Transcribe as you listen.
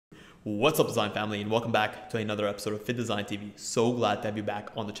What's up, design family, and welcome back to another episode of FittDesign TV. So glad to have you back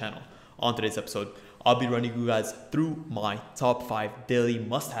on the channel. On today's episode, I'll be running you guys through my top 5 daily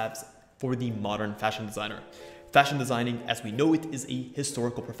must-haves for the modern fashion designer. Fashion designing, as we know it, is a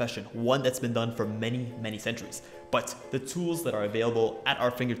historical profession, one that's been done for many centuries. But the tools that are available at our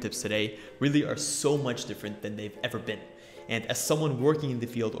fingertips today really are so much different than they've ever been. And as someone working in the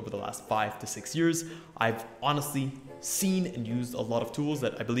field over the last 5 to 6 years, I've honestly seen and used a lot of tools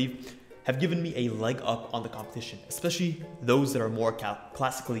that I believe have given me a leg up on the competition, especially those that are more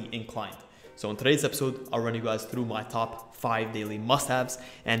classically inclined. So in today's episode, I'll run you guys through my top 5 daily must-haves,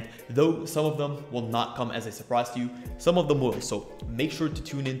 and though some of them will not come as a surprise to you, some of them will. So make sure to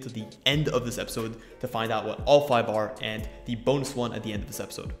tune in to the end of this episode to find out what all 5 are and the bonus one at the end of this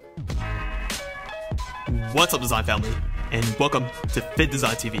episode. What's up, design family, and welcome to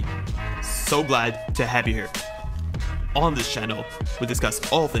FittDesign TV. So glad to have you here. On this channel, we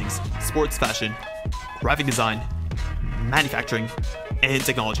discuss all things sports fashion, graphic design, manufacturing, and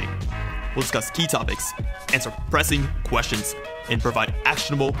technology. We'll discuss key topics, answer pressing questions, and provide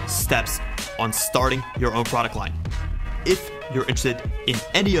actionable steps on starting your own product line. If you're interested in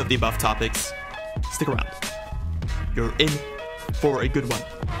any of the above topics, stick around. You're in for a good one.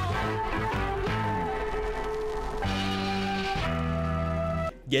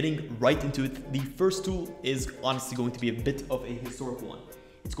 Getting right into it, the first tool is honestly going to be a bit of a historical one.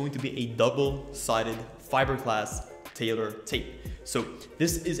 It's going to be a double-sided fiberglass tailor tape. So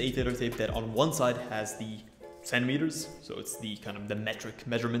this is a tailor tape that on one side has the centimeters, so it's the kind of the metric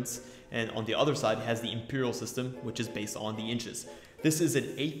measurements, and on the other side has the imperial system, which is based on the inches. This is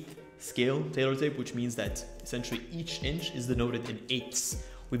an 1/8 scale tailor tape, which means that essentially each inch is denoted in eighths.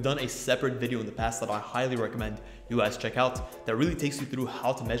 We've done a separate video in the past that I highly recommend you guys check out that really takes you through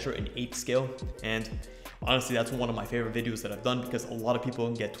how to measure an 1/8 scale. And honestly, that's one of my favorite videos that I've done because a lot of people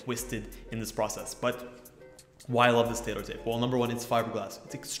get twisted in this process. But why I love this tailor tape? Well, number one, it's fiberglass.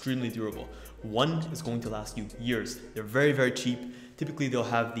 It's extremely durable. One, is going to last you years. They're very cheap. Typically, they'll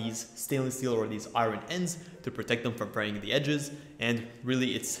have these stainless steel or these iron ends to protect them from fraying the edges. And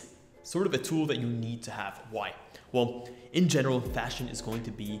really, it's sort of a tool that you need to have. Why? Well, in general, fashion is going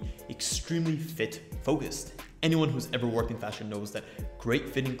to be extremely fit focused. Anyone who's ever worked in fashion knows that great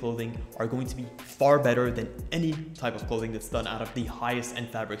fitting clothing are going to be far better than any type of clothing that's done out of the highest end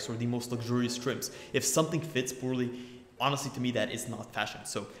fabrics or the most luxurious trims. If something fits poorly, honestly, to me, that is not fashion.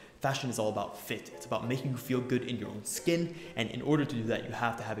 So fashion is all about fit. It's about making you feel good in your own skin. And in order to do that, you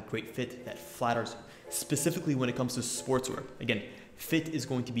have to have a great fit that flatters you. Specifically when it comes to sportswear. Again, fit is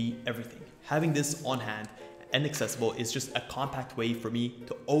going to be everything. Having this on hand and accessible is just a compact way for me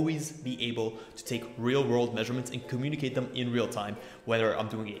to always be able to take real world measurements and communicate them in real time, whether I'm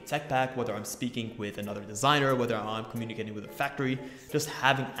doing a tech pack, whether I'm speaking with another designer, whether I'm communicating with a factory. Just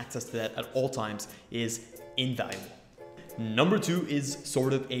having access to that at all times is invaluable. Number 2 is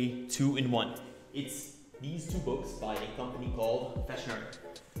sort of a 2-in-1. It's these 2 books by a company called Fashionary.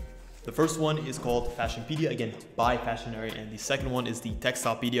 The first one is called Fashionpedia, again, by Fashionary, and the second one is the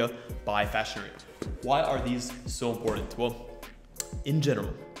Textilepedia by Fashionary. Why are these so important? Well, in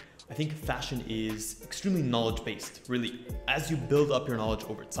general, I think fashion is extremely knowledge-based. Really, as you build up your knowledge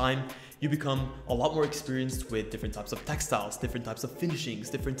over time, you become a lot more experienced with different types of textiles, different types of finishings,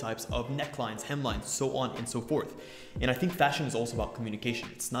 different types of necklines, hemlines, so on and so forth. And I think fashion is also about communication.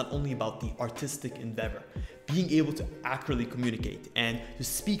 It's not only about the artistic endeavor. Being able to accurately communicate and to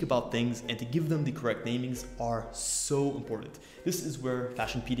speak about things and to give them the correct namings are so important. This is where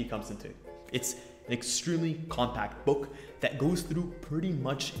Fashionpedia comes into it. It's an extremely compact book that goes through pretty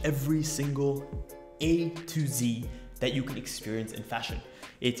much every single A to Z that you can experience in fashion.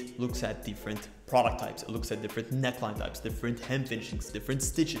 It looks at different product types, it looks at different neckline types, different hem finishings, different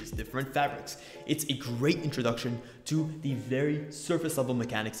stitches, different fabrics. It's a great introduction to the very surface level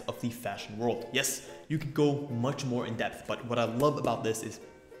mechanics of the fashion world. Yes, you can go much more in depth, but what I love about this is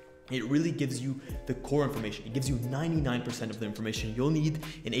it really gives you the core information. It gives you 99% of the information you'll need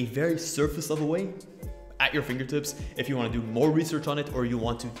in a very surface level way at your fingertips. If you want to do more research on it or you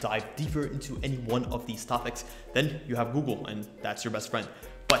want to dive deeper into any one of these topics, then you have Google and that's your best friend.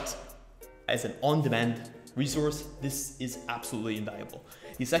 But as an on-demand resource, this is absolutely invaluable.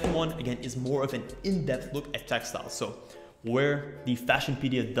 The second one, again, is more of an in-depth look at textiles. So where the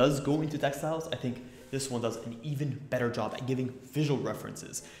Fashionpedia does go into textiles, I think this one does an even better job at giving visual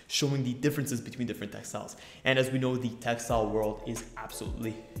references, showing the differences between different textiles. And as we know, the textile world is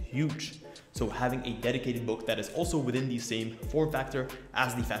absolutely huge. So having a dedicated book that is also within the same form factor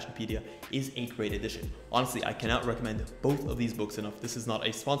as the Fashionpedia is a great addition. Honestly, I cannot recommend both of these books enough. This is not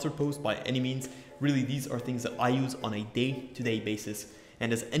a sponsored post by any means. Really, these are things that I use on a day-to-day basis.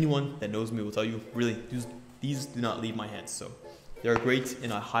 And as anyone that knows me will tell you, really, these do not leave my hands. So they're great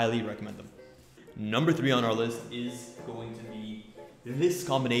and I highly recommend them. Number 3 on our list is going to be this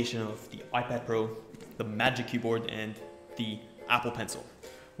combination of the iPad Pro, the Magic Keyboard, and the Apple Pencil.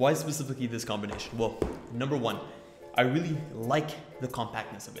 Why specifically this combination? Well, number 1, I really like the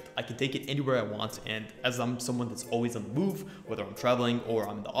compactness of it. I can take it anywhere I want, and as I'm someone that's always on the move, whether I'm traveling or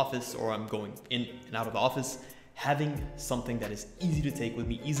I'm in the office or I'm going in and out of the office, having something that is easy to take with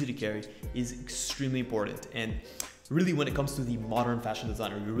me, easy to carry, is extremely important. And really, when it comes to the modern fashion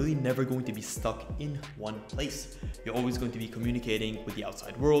designer, you're really never going to be stuck in one place. You're always going to be communicating with the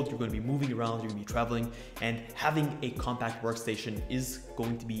outside world, you're going to be moving around, you're going to be traveling, and having a compact workstation is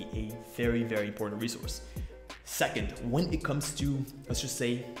going to be a very, very important resource. Second, when it comes to, let's just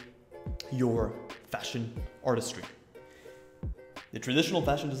say, your fashion artistry. The traditional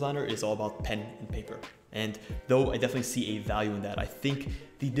fashion designer is all about pen and paper. And though I definitely see a value in that, I think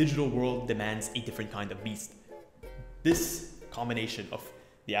the digital world demands a different kind of beast. This combination of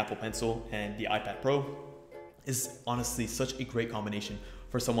the Apple Pencil and the iPad Pro is honestly such a great combination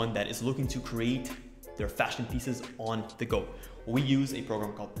for someone that is looking to create their fashion pieces on the go. We use a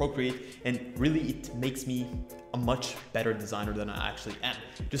program called Procreate, and really it makes me a much better designer than I actually am.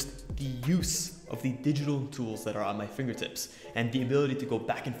 Just the use of the digital tools that are at my fingertips and the ability to go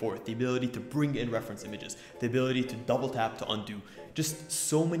back and forth, the ability to bring in reference images, the ability to double tap to undo, just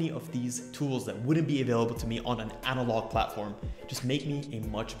so many of these tools that wouldn't be available to me on an analog platform just make me a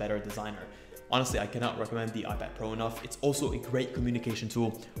much better designer. Honestly, I cannot recommend the iPad Pro enough. It's also a great communication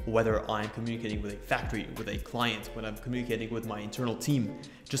tool, whether I'm communicating with a factory, with a client, when I'm communicating with my internal team.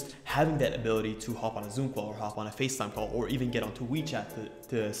 Just having that ability to hop on a Zoom call or hop on a FaceTime call or even get onto WeChat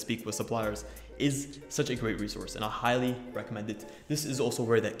to speak with suppliers is such a great resource, and I highly recommend it. This is also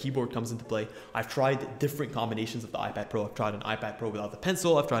where that keyboard comes into play. I've tried different combinations of the iPad Pro. I've tried an iPad Pro without the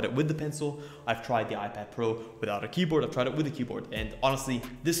pencil. I've tried it with the pencil. I've tried the iPad Pro without a keyboard. I've tried it with a keyboard. And honestly,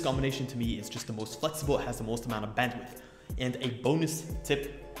 this combination to me is just the most flexible. It has the most amount of bandwidth. And a bonus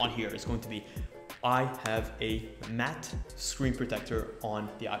tip on here is going to be, I have a matte screen protector on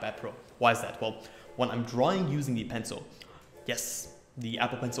the iPad Pro. Why is that? Well, when I'm drawing using the pencil, yes, the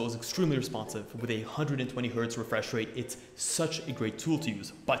Apple Pencil is extremely responsive with a 120 Hz refresh rate. It's such a great tool to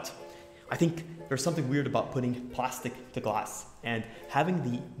use, but I think there's something weird about putting plastic to glass, and having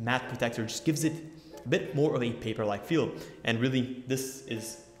the matte protector just gives it a bit more of a paper-like feel. And really, this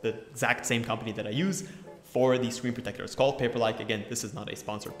is the exact same company that I use for the screen protector. It's called Paperlike. Again, this is not a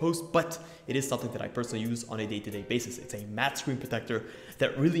sponsored post, but it is something that I personally use on a day-to-day basis. It's a matte screen protector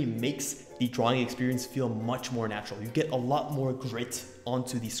that really makes the drawing experience feel much more natural. You get a lot more grit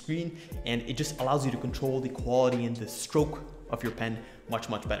onto the screen, and it just allows you to control the quality and the stroke of your pen much,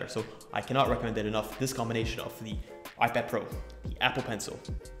 much better. So I cannot recommend it enough. This combination of the iPad Pro, the Apple Pencil,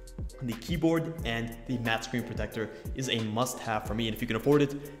 the keyboard, and the matte screen protector is a must-have for me. And if you can afford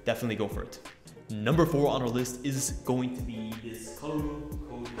it, definitely go for it. Number 4 on our list is going to be this Colorado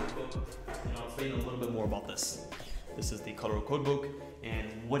Codebook, and I'll explain a little bit more about this. This is the Colorado Codebook,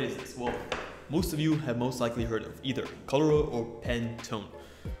 and what is this? Well, most of you have most likely heard of either Colorado or Pantone.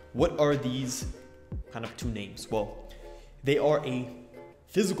 What are these kind of two names? Well, they are a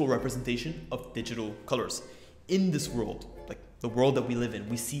physical representation of digital colors. In this world, like the world that we live in,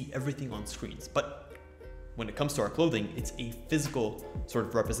 we see everything on screens, but when it comes to our clothing, it's a physical sort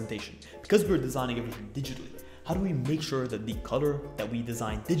of representation. Because we're designing everything digitally, how do we make sure that the color that we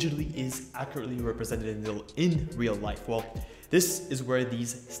design digitally is accurately represented in real life? Well, this is where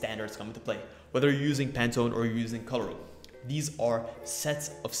these standards come into play. Whether you're using Pantone or you're using Colorado, these are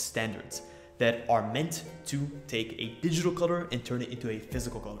sets of standards that are meant to take a digital color and turn it into a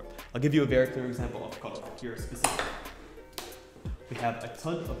physical color. I'll give you a very clear example of color here specifically. We have a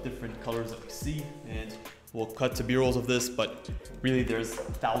ton of different colors that we see, and we'll cut to B-rolls of this, but really there's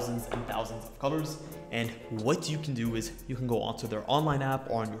thousands and thousands of colors. And what you can do is you can go onto their online app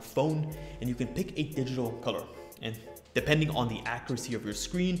or on your phone, and you can pick a digital color. And depending on the accuracy of your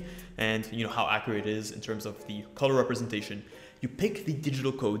screen and how accurate it is in terms of the color representation, you pick the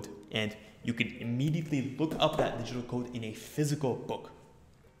digital code and you can immediately look up that digital code in a physical book.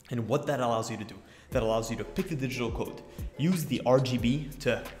 And what that allows you to do, that allows you to pick the digital code, use the RGB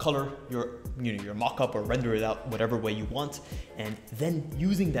to color your mock-up or render it out whatever way you want, and then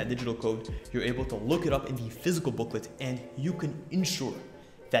using that digital code, you're able to look it up in the physical booklet, and you can ensure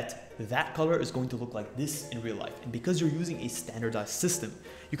that that color is going to look like this in real life. And because you're using a standardized system,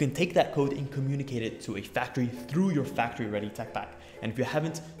 you can take that code and communicate it to a factory through your factory-ready tech pack. And if you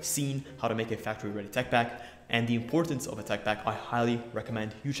haven't seen how to make a factory-ready tech pack and the importance of a tech pack, I highly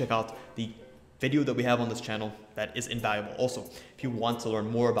recommend you check out the video that we have on this channel that is invaluable. Also, if you want to learn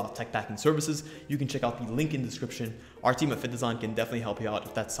more about tech packing services, you can check out the link in the description. Our team at FittDesign can definitely help you out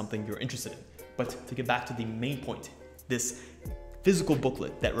if that's something you're interested in. But to get back to the main point, this physical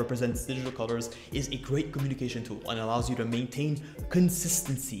booklet that represents digital colors is a great communication tool and allows you to maintain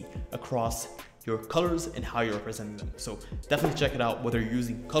consistency across your colors and how you're representing them. So definitely check it out, whether you're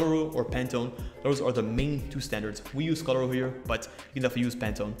using Coloro or Pantone. Those are the main two standards. We use Coloro here, but you can definitely use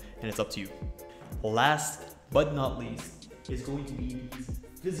Pantone, and it's up to you. Last but not least is going to be these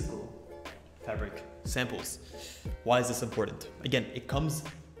physical fabric samples. Why is this important? Again, it comes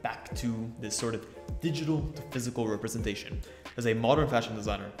back to this sort of digital to physical representation. As a modern fashion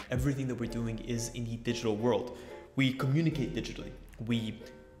designer, everything that we're doing is in the digital world. We communicate digitally. We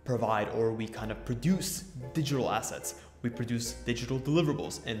provide, or we kind of produce digital assets. We produce digital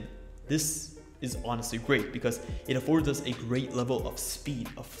deliverables, and this is honestly great because it affords us a great level of speed,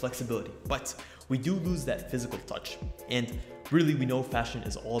 of flexibility, but we do lose that physical touch. And really, we know fashion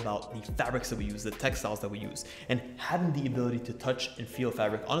is all about the fabrics that we use, the textiles that we use, and having the ability to touch and feel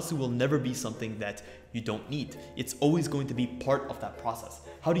fabric honestly will never be something that you don't need. It's always going to be part of that process.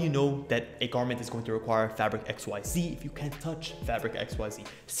 How do you know that a garment is going to require fabric XYZ if you can't touch fabric XYZ?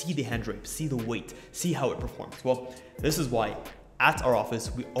 See the hand drape, see the weight, see how it performs. Well, this is why at our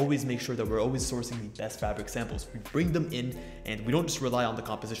office, we always make sure that we're always sourcing the best fabric samples. We bring them in, and we don't just rely on the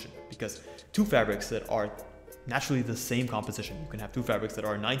composition, because two fabrics that are naturally the same composition, you can have two fabrics that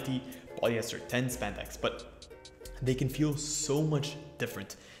are 90 polyester, 10 spandex, but they can feel so much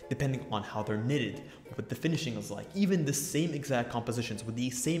different depending on how they're knitted, what the finishing is like. Even the same exact compositions with the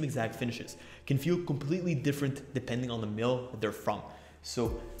same exact finishes can feel completely different depending on the mill that they're from.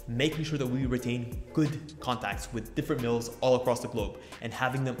 So making sure that we retain good contacts with different mills all across the globe and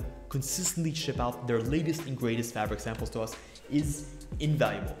having them consistently ship out their latest and greatest fabric samples to us is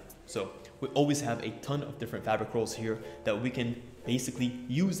invaluable. So we always have a ton of different fabric rolls here that we can basically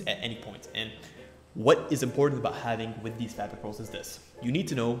use at any point. And what is important about having with these fabric rolls is this: you need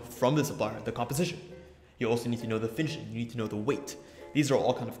to know from the supplier the composition. You also need to know the finishing, you need to know the weight. These are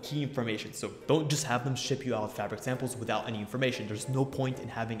all kind of key information, so don't just have them ship you out fabric samples without any information. There's no point in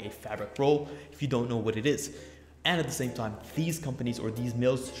having a fabric roll if you don't know what it is. And at the same time, these companies or these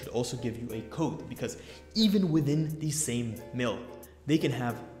mills should also give you a code, because even within the same mill, they can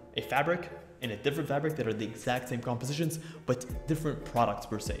have a fabric and a different fabric that are the exact same compositions, but different products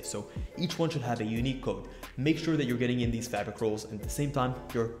per se. So each one should have a unique code. Make sure that you're getting in these fabric rolls, and at the same time,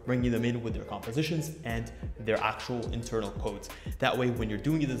 you're bringing them in with their compositions and their actual internal codes. That way, when you're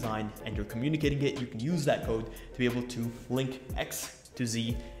doing a design and you're communicating it, you can use that code to be able to link X to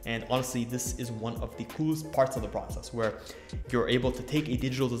Z. And honestly, this is one of the coolest parts of the process, where you're able to take a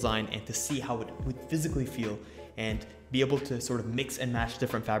digital design and to see how it would physically feel and be able to sort of mix and match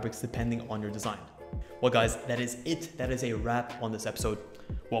different fabrics depending on your design. Well guys, that is it. That is a wrap on this episode.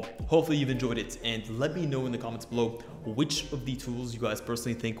 Well, hopefully you've enjoyed it, and let me know in the comments below which of the tools you guys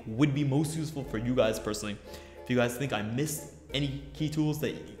personally think would be most useful for you guys personally. If you guys think I missed any key tools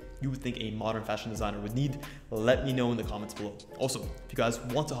that you would think a modern fashion designer would need, let me know in the comments below. Also, if you guys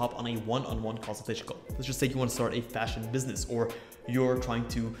want to hop on a one-on-one consultation call, let's just say you want to start a fashion business, or you're trying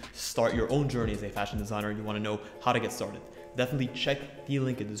to start your own journey as a fashion designer and you want to know how to get started, definitely check the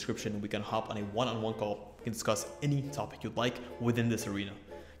link in the description. We can hop on a one-on-one call. We can discuss any topic you'd like within this arena.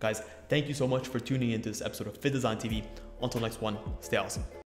 Guys, thank you so much for tuning into this episode of FittDesign TV. Until next one, stay awesome.